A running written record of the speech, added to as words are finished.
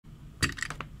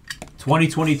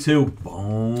2022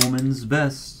 Bowman's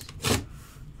Best.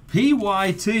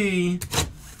 PYT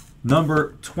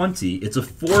number 20. It's a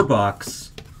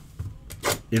 4-box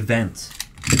event.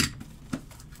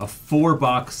 A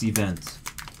 4-box event.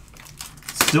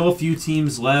 Still a few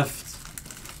teams left.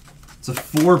 It's a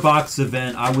 4-box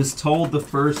event. I was told the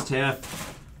first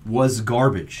half was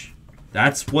garbage.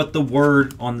 That's what the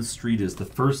word on the street is. The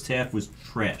first half was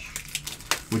trash.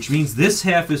 Which means this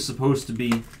half is supposed to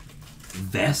be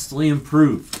vastly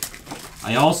improved.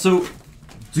 I also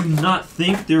do not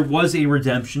think there was a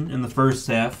redemption in the first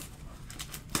half,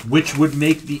 which would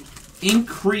make the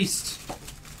increased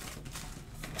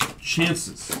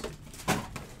chances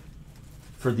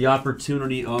for the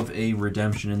opportunity of a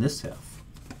redemption in this half.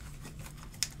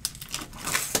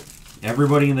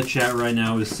 Everybody in the chat right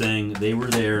now is saying they were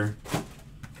there.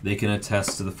 They can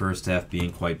attest to the first half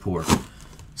being quite poor.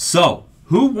 So,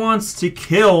 who wants to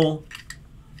kill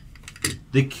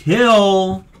the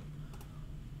kill?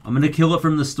 I'm going to kill it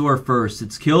from the store first.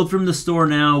 It's killed from the store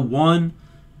now. 1,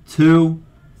 2,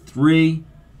 3,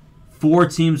 4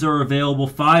 teams are available.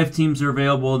 5 teams are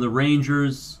available. The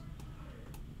Rangers.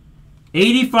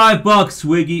 $85,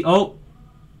 Wiggy. Oh.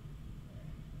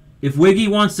 If Wiggy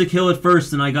wants to kill it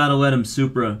first, then I got to let him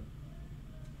Supra.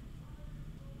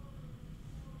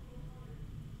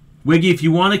 Wiggy, if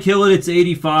you want to kill it, it's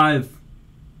 85.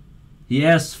 He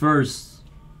asks first.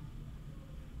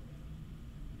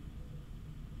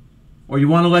 Or you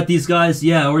want to let these guys,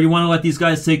 yeah, or you want to let these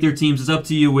guys take their teams. It's up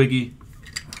to you, Wiggy.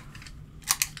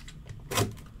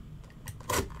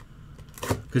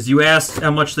 Because you asked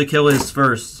how much the kill is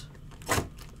first.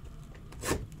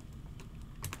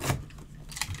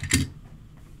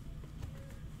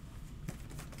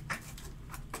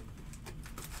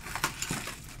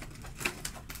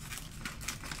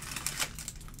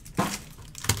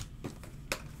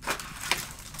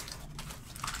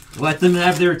 Let them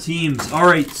have their teams. All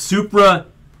right, Supra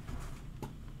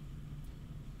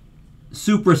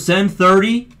send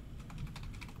 30.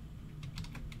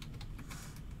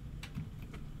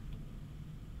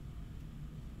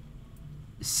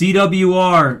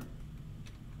 CWR,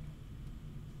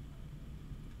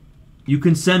 you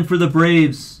can send for the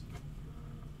Braves.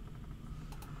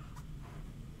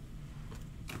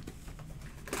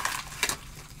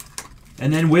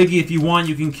 And then Wiggy, if you want,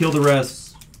 you can kill the rest.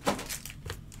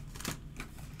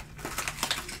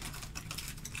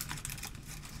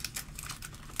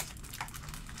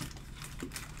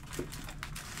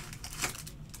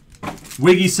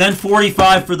 Wiggy, send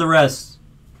 45 for the rest.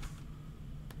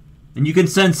 And you can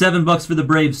send $7 for the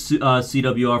Braves,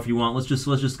 CWR, if you want. Let's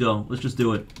just go. Let's just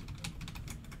do it.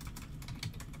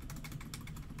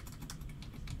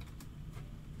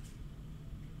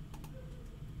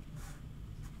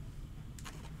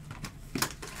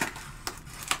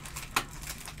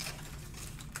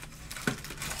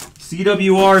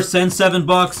 CWR, send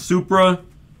 $7. Supra.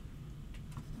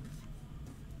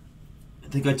 I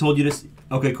think I told you this.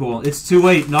 Okay, cool. It's too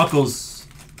late. Knuckles.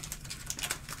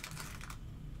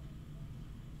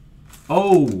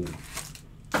 Oh.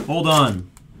 Hold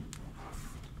on.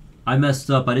 I messed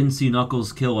up. I didn't see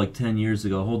Knuckles kill like 10 years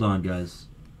ago. Hold on, guys.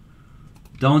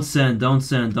 Don't send. Don't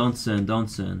send. Don't send. Don't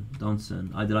send. Don't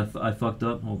send. I fucked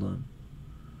up? Hold on.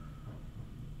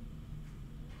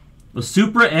 Well,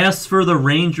 Supra asked for the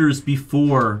Rangers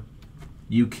before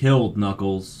you killed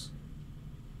Knuckles.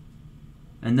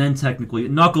 And then technically,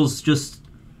 Knuckles just...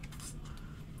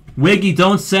 Wiggy,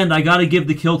 don't send. I gotta give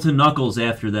the kill to Knuckles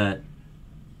after that.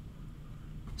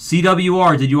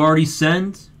 CWR, did you already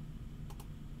send?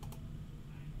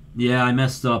 Yeah, I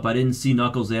messed up. I didn't see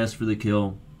Knuckles ask for the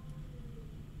kill.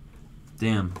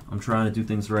 Damn, I'm trying to do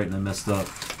things right and I messed up.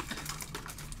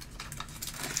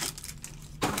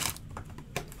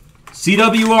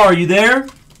 CWR, are you there?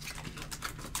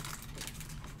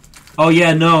 Oh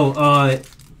yeah, no,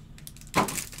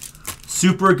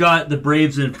 Super got the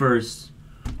Braves in first.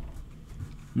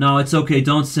 No, it's okay.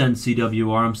 Don't send,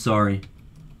 CWR. I'm sorry.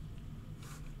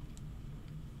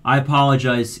 I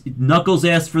apologize. Knuckles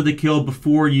asked for the kill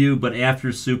before you, but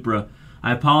after Supra.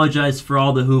 I apologize for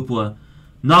all the hoopla.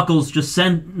 Knuckles, just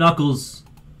send Knuckles.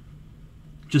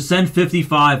 Just send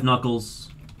 55, Knuckles.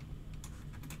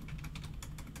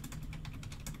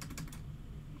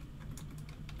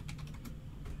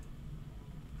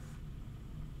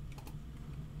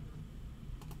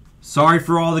 Sorry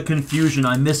for all the confusion.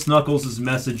 I missed Knuckles'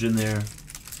 message in there.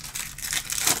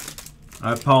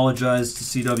 I apologize to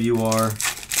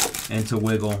CWR and to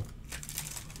Wiggle.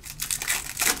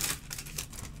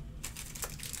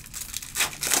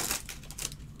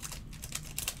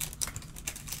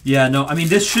 Yeah, no, I mean,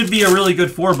 this should be a really good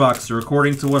 4-boxer,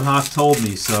 according to what Hawk told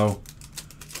me, so...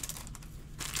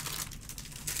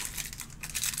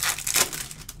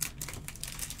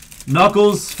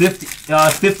 Knuckles,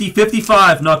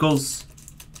 55, Knuckles.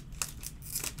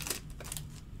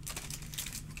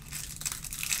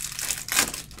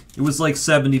 It was like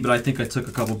 70, but I think I took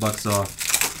a couple bucks off.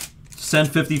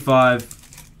 Send 55.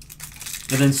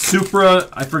 And then Supra,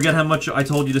 I forget how much I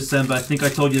told you to send, but I think I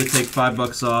told you to take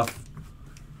 $5 off.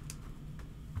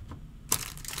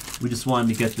 We just wanted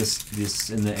to get this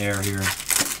in the air here.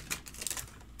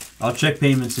 I'll check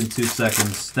payments in 2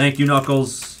 seconds. Thank you,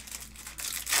 Knuckles.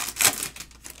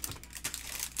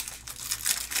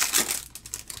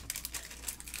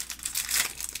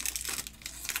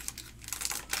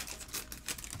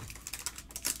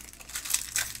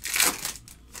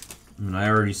 And I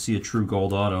already see a true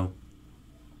gold auto.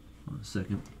 Hold on a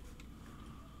second.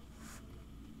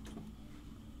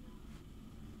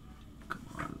 Come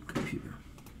on, computer.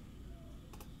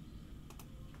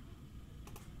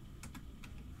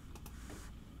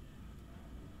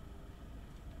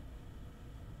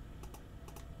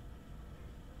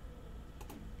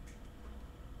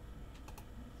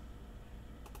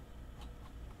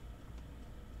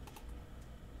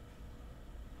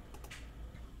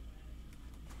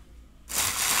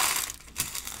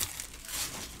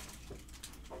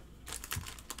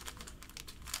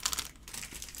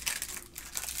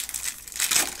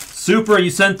 Super, you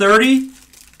sent 30?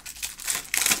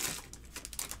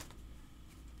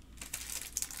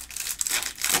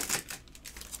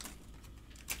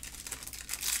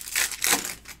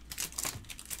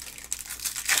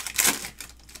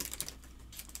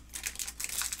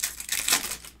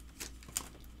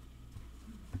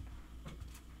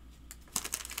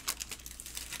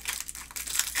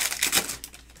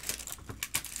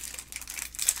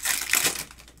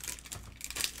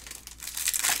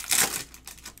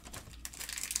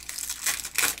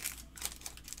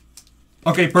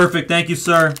 Okay, perfect. Thank you,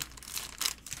 sir.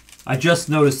 I just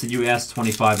noticed that you asked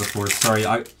 25 before. Sorry,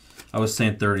 I was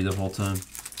saying 30 the whole time.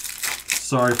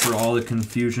 Sorry for all the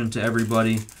confusion to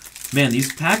everybody. Man,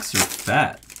 these packs are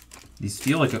fat. These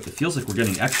feel like it feels like we're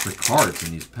getting extra cards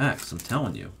in these packs. I'm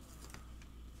telling you,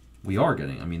 we are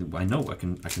getting. I mean, I know. I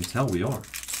can tell we are.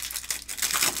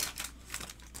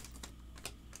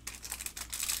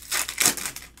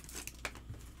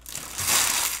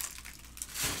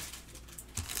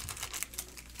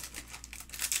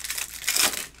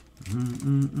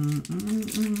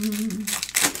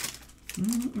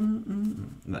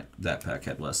 That pack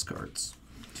had less cards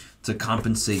to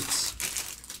compensate.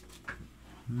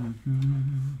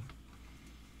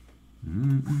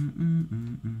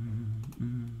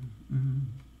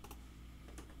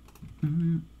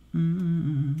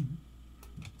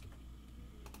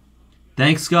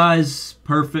 Thanks, guys.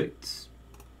 Perfect.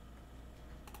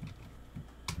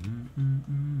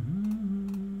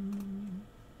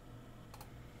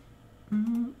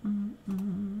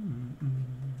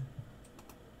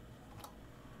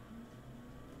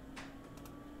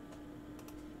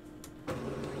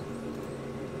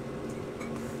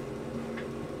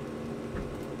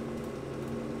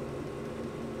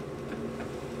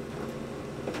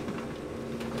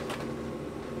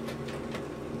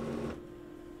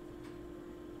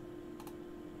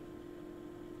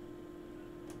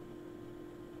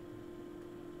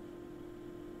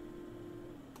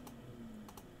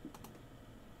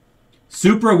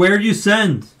 Supra, where'd you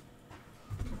send?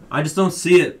 I just don't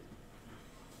see it.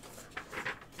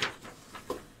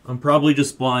 I'm probably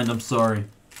just blind. I'm sorry.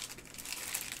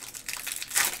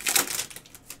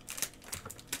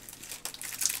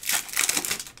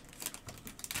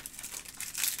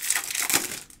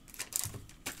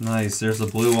 Nice. There's a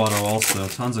blue auto also.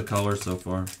 Tons of colors so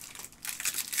far.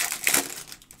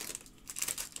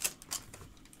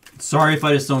 Sorry if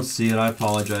I just don't see it. I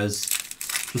apologize.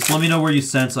 Just let me know where you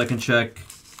sent so I can check.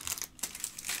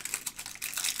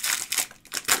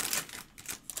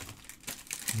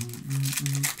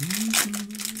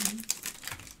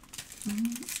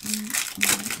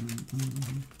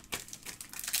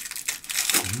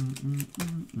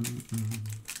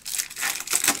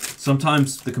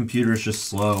 Sometimes the computer is just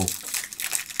slow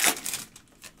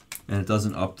and it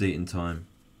doesn't update in time.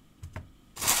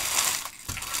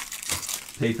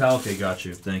 PayPal? Okay, got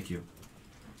you. Thank you.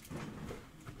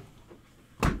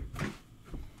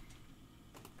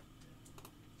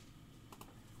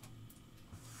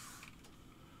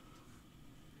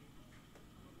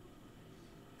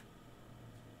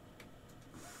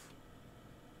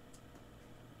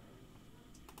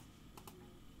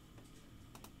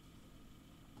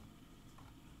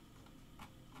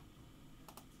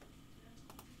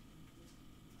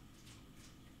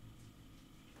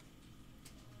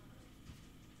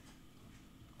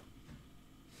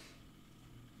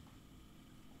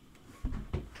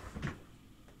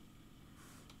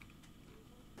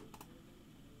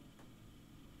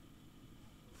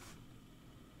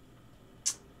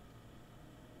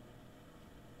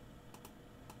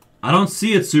 I don't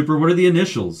see it, Super. What are the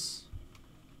initials?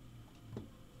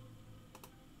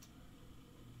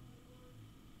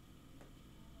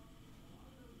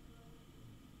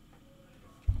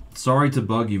 Sorry to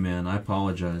bug you, man. I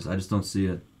apologize. I just don't see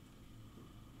it.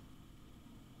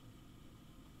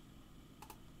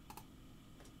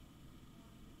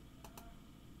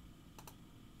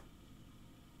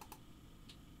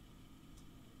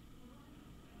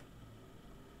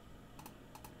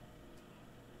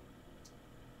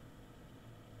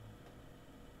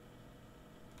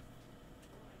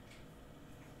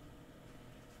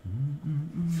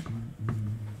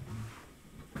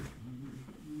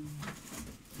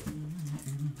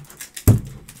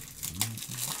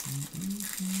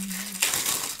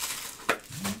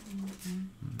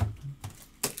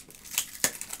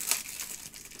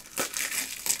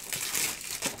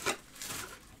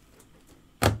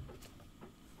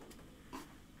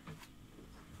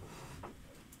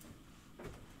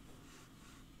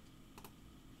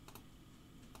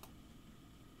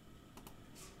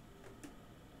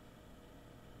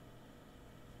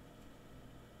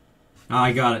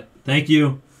 I got it. Thank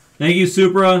you. Thank you,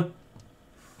 Supra.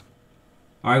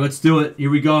 All right, let's do it. Here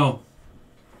we go.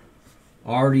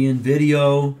 Already in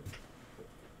video.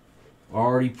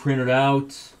 Already printed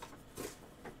out.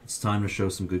 It's time to show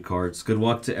some good cards. Good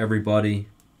luck to everybody.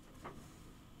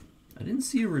 I didn't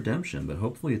see a redemption, but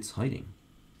hopefully it's hiding.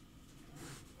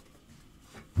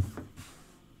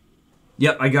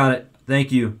 Yep, I got it.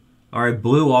 Thank you. All right,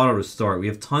 blue auto to start. We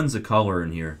have tons of color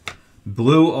in here.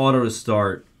 Blue auto to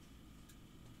start.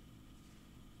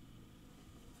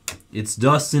 It's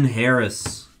Dustin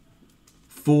Harris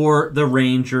for the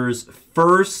Rangers.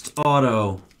 First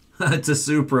auto to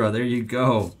Supra. There you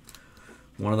go.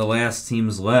 One of the last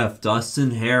teams left.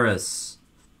 Dustin Harris.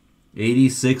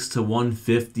 86 to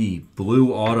 150.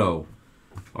 Blue auto.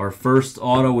 Our first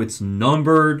auto, it's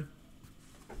numbered.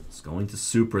 It's going to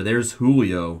Supra. There's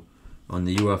Julio on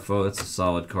the UFO. That's a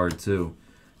solid card too.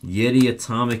 Yeti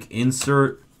Atomic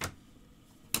Insert.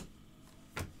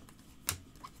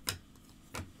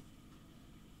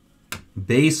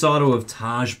 Base auto of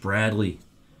Taj Bradley,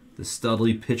 the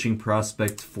Studley pitching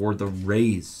prospect for the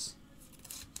Rays.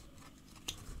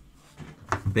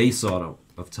 Base auto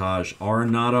of Taj.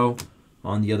 Arenado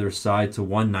on the other side to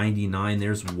 199.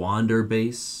 There's Wander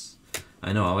base.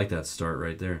 I know, I like that start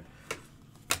right there.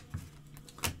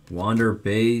 Wander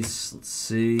base. Let's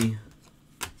see.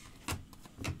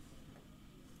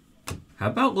 How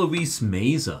about Luis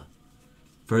Meza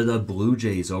for the Blue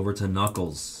Jays over to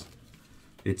Knuckles?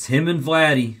 It's him and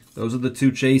Vladdy. Those are the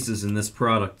two chases in this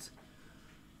product.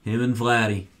 Him and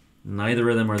Vladdy. Neither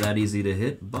of them are that easy to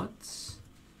hit, but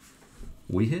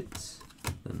we hit.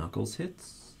 The Knuckles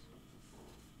hits.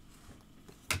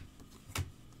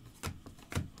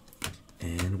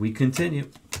 And we continue.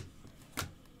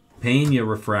 Pena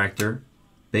Refractor.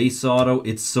 Base auto,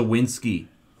 it's Sawinski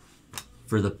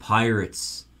for the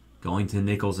Pirates. Going to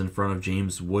Nichols in front of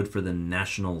James Wood for the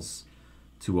Nationals.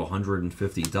 To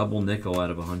 150. Double nickel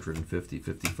out of 150.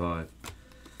 55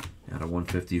 out of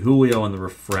 150. Julio on the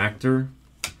Refractor.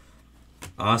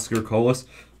 Oscar Colas,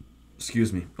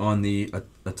 excuse me, on the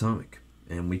Atomic.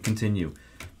 And we continue.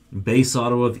 Base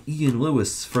auto of Ian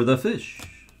Lewis for the Fish.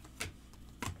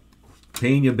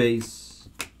 Pena base.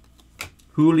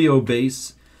 Julio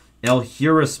base.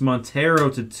 Elhuris Montero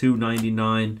to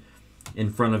 299 in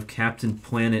front of Captain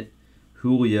Planet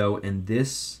Julio. And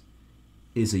this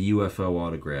is a UFO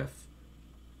autograph.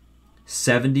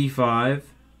 75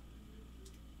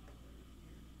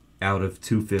 out of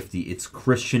 250. It's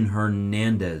Christian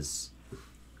Hernandez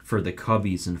for the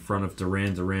Cubbies in front of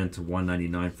Duran Duran to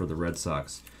 199 for the Red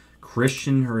Sox.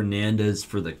 Christian Hernandez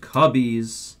for the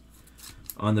Cubbies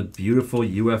on the beautiful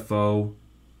UFO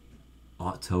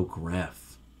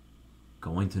autograph.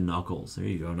 Going to Knuckles. There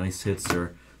you go. Nice hit,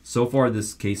 sir. So far,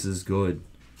 this case is good.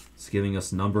 It's giving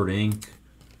us numbered ink.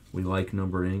 We like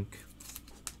numbered ink.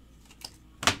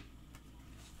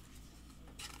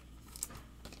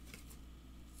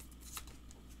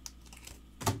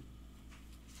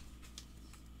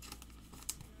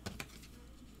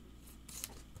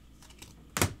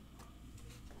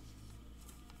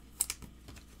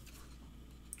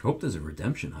 Hope there's a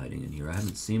redemption hiding in here. I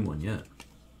haven't seen one yet.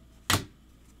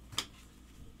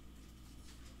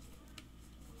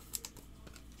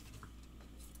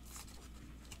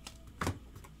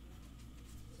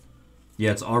 Yeah,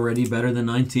 it's already better than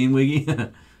 19, Wiggy.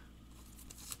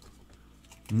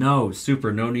 No,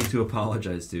 Super, no need to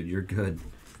apologize, dude. You're good.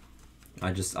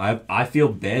 I feel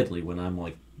badly when I'm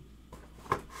like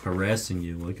harassing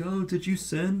you, like, oh, did you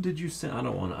send? Did you send? I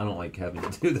don't like having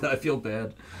to do that. I feel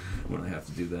bad when I have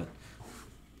to do that.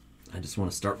 I just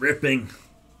want to start ripping.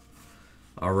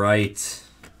 All right.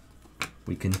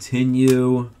 We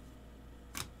continue.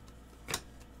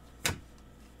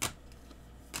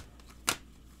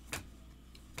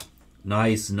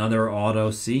 Nice. Another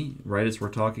auto. See? Right as we're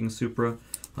talking, Supra.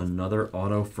 Another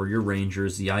auto for your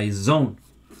Rangers. Yaizone.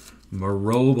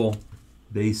 Marobel.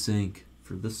 Base ink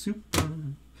for the Supra.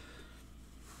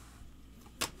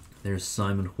 There's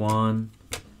Simon Juan.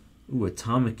 Ooh,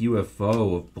 Atomic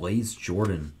UFO of Blaze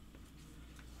Jordan.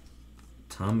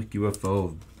 Atomic UFO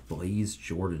of Blaze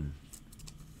Jordan.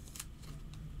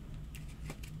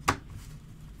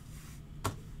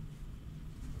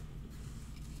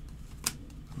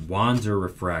 Wander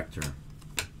Refractor.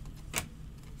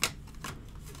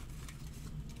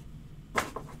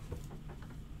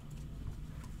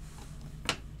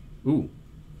 Ooh.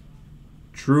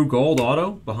 True Gold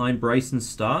Auto behind Bryson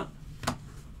Stott.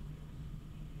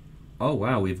 Oh,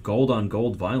 wow. We have gold on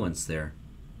gold violence there.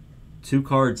 2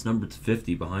 cards numbered to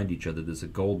 50 behind each other. There's a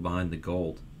gold behind the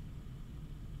gold.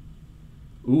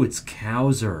 Ooh, it's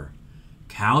Cowser.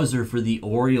 Cowser for the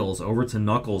Orioles. Over to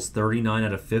Knuckles. 39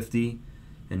 out of 50.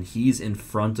 And he's in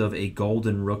front of a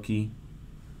golden rookie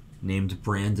named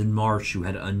Brandon Marsh, who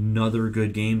had another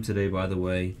good game today, by the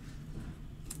way.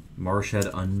 Marsh had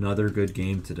another good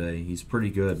game today. He's pretty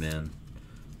good, man.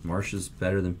 Marsh is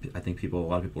better than I think a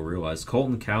lot of people realize.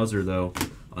 Colton Cowser, though,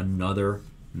 another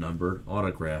numbered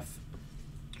autograph.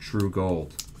 True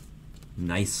gold.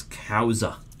 Nice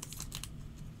Cowser.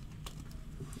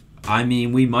 I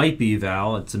mean, we might be,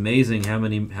 Val. It's amazing how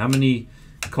many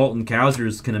Colton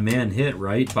Cowsers can a man hit,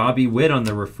 right? Bobby Witt on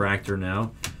the refractor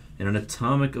now. And an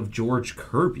atomic of George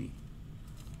Kirby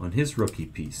on his rookie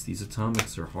piece. These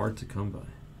atomics are hard to come by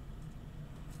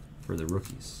for the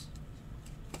rookies.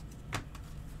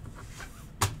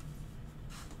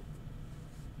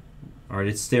 Alright,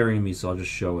 it's staring at me, so I'll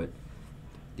just show it.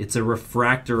 It's a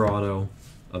refractor auto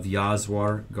of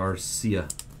Yaswar Garcia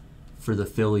for the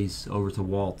Phillies over to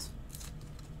Walt.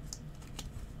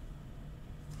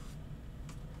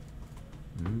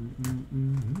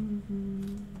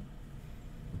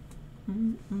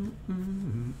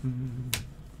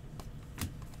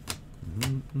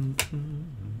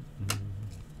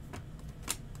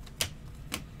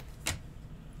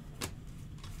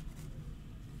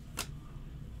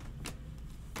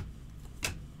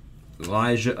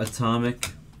 Elijah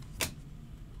Atomic.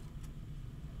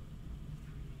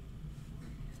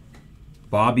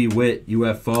 Bobby Witt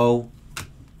UFO.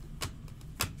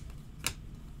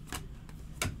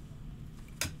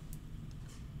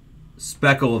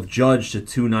 Speckle of Judge to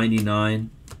 299.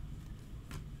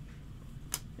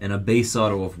 And a base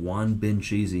auto of Juan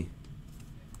Benchisi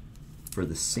for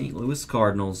the St. Louis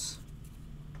Cardinals.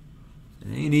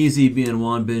 It ain't easy being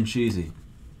Juan Benchisi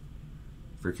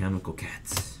for Chemical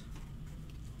Cats.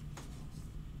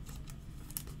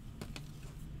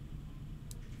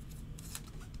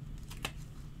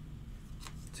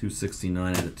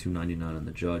 $269 out of $299 on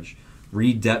the Judge.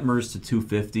 Reed Detmers to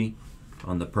 $250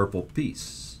 on the purple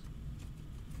piece.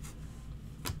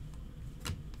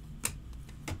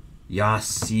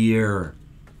 Yasir.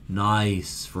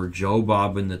 Nice. For Joe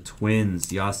Bob and the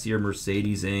Twins. Yasir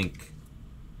Mercedes Inc.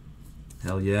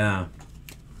 Hell yeah.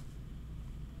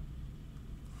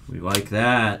 We like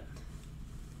that.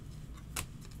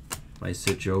 Nice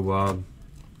hit, Joe Bob.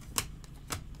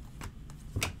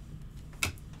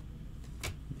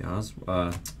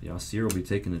 Yasir will be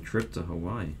taking a trip to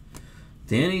Hawaii.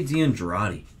 Danny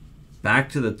DeAndrade. Back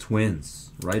to the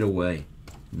Twins right away.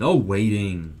 No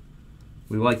waiting.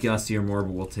 We like Yasir more,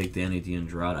 but we'll take Danny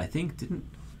DeAndrade. I think, didn't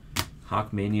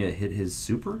Hawkmania hit his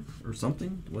super or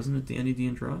something? Wasn't it Danny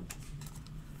DeAndrade?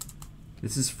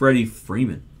 This is Freddie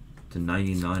Freeman to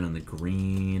 99 on the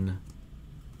green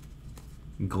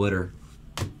glitter,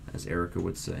 as Erica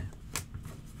would say.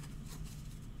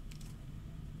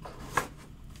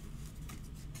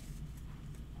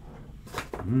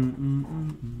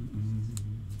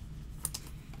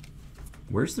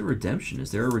 Where's the redemption?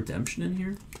 Is there a redemption in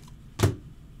here?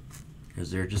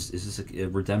 Is this a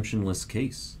redemptionless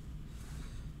case?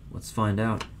 Let's find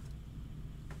out.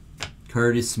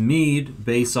 Curtis Mead,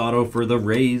 base auto for the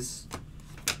Rays.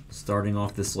 Starting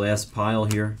off this last pile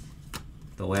here.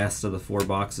 The last of the 4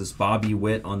 boxes. Bobby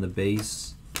Witt on the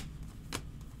base.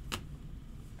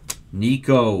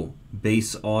 Nico,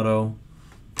 base auto.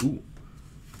 Ooh.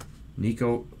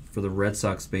 Nico for the Red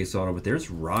Sox base auto, but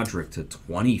there's Roderick to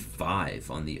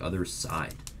 25 on the other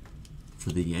side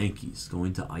for the Yankees,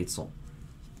 going to Eitzel.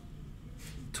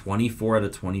 24 out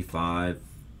of 25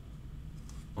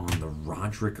 on the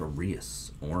Roderick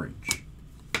Arias orange.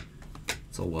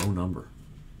 It's a low number.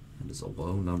 It is a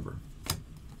low number.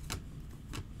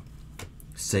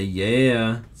 Say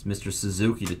yeah. It's Mr.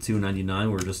 Suzuki to 299.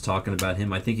 We were just talking about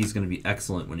him. I think he's going to be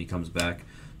excellent when he comes back.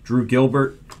 Drew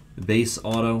Gilbert, base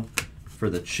auto for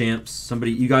the champs.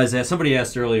 Somebody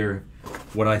asked earlier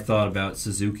what I thought about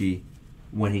Suzuki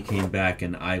when he came back,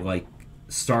 and I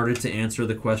started to answer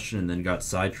the question and then got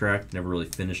sidetracked. Never really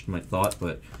finished my thought,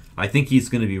 but I think he's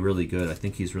going to be really good. I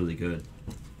think he's really good.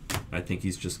 I think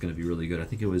he's just going to be really good. I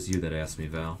think it was you that asked me,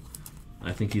 Val.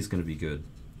 I think he's going to be good.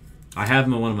 I have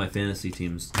him on one of my fantasy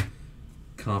teams,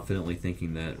 confidently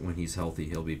thinking that when he's healthy,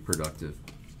 he'll be productive.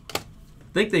 I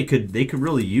think they could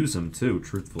really use him too,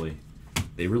 truthfully.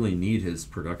 They really need his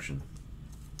production.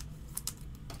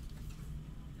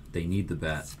 They need the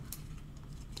bat.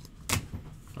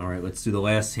 All right, let's do the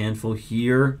last handful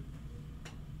here.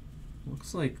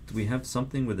 Looks like, do we have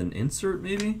something with an insert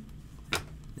maybe?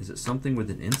 Is it something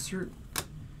with an insert?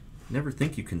 Never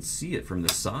think you can see it from the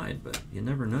side, but you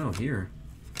never know here.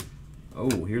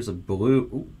 Oh, here's a blue.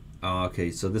 Ooh.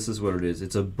 Okay, so this is what it is.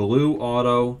 It's a blue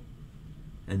auto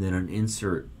and then an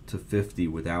insert to 50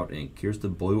 without ink. Here's the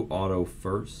blue auto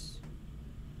first.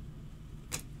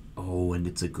 Oh, and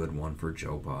it's a good one for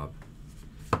Joe Bob.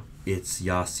 It's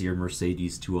Yasir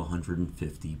Mercedes to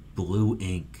 150. Blue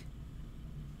ink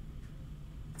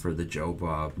for the Joe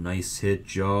Bob. Nice hit,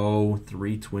 Joe.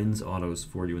 3 Twins autos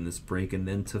for you in this break. And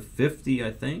then to 50,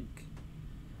 I think,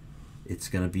 it's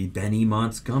going to be Benny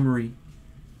Montgomery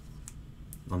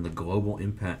on the Global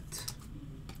Impact.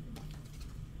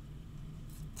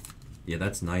 Yeah,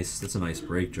 that's nice. That's a nice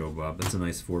break, Joe Bob. That's a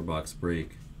nice 4-box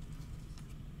break.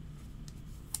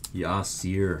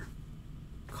 Yasir.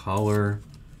 Color.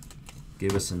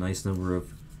 Gave us a nice number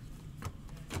of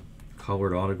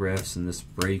colored autographs in this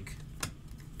break.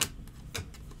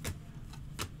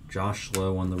 Josh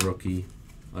Lowe on the rookie.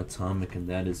 Atomic, and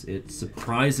that is it.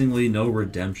 Surprisingly, no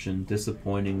redemption.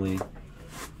 Disappointingly,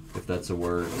 if that's a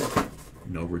word,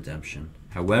 no redemption.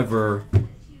 However,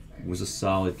 it was a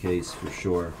solid case for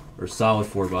sure. Or solid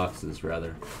 4 boxes,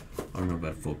 rather. I don't know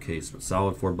about a full case, but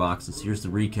solid 4 boxes. Here's the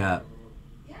recap.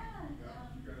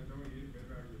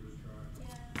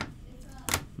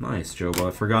 Nice, Joe. Well,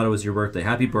 I forgot it was your birthday.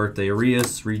 Happy birthday.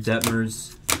 Arias, Reed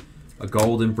Detmers, a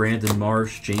golden Brandon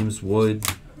Marsh, James Wood,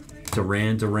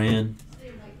 Duran.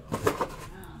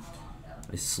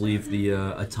 I sleeve the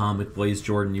Atomic Blaze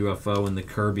Jordan UFO and the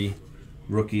Kirby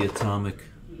rookie Atomic.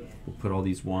 We'll put all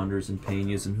these Wanders and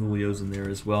Peñas and Julios in there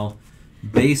as well.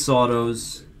 Base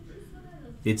autos.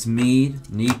 It's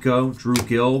Mead, Nico, Drew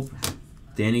Gilb,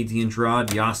 Danny D'Andrade,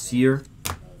 Yasir,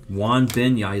 Juan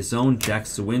Bin, Yaizone, Jack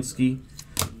Sawinski,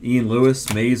 Ian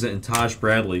Lewis, Mesa, and Taj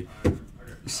Bradley.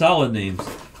 Solid names.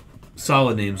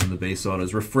 Solid names in the base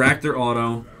autos. Refractor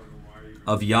auto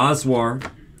of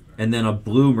Yaswar, and then a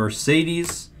blue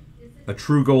Mercedes, a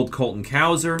true gold Colton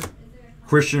Cowser,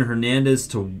 Christian Hernandez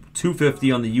to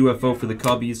 250 on the UFO for the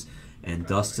Cubbies, and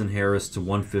Dustin Harris to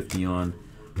 150 on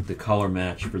the color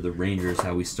match for the Rangers,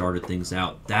 how we started things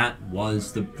out. That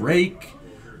was the break.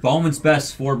 Bowman's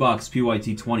Best, $4,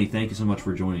 PYT 20. Thank you so much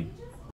for joining.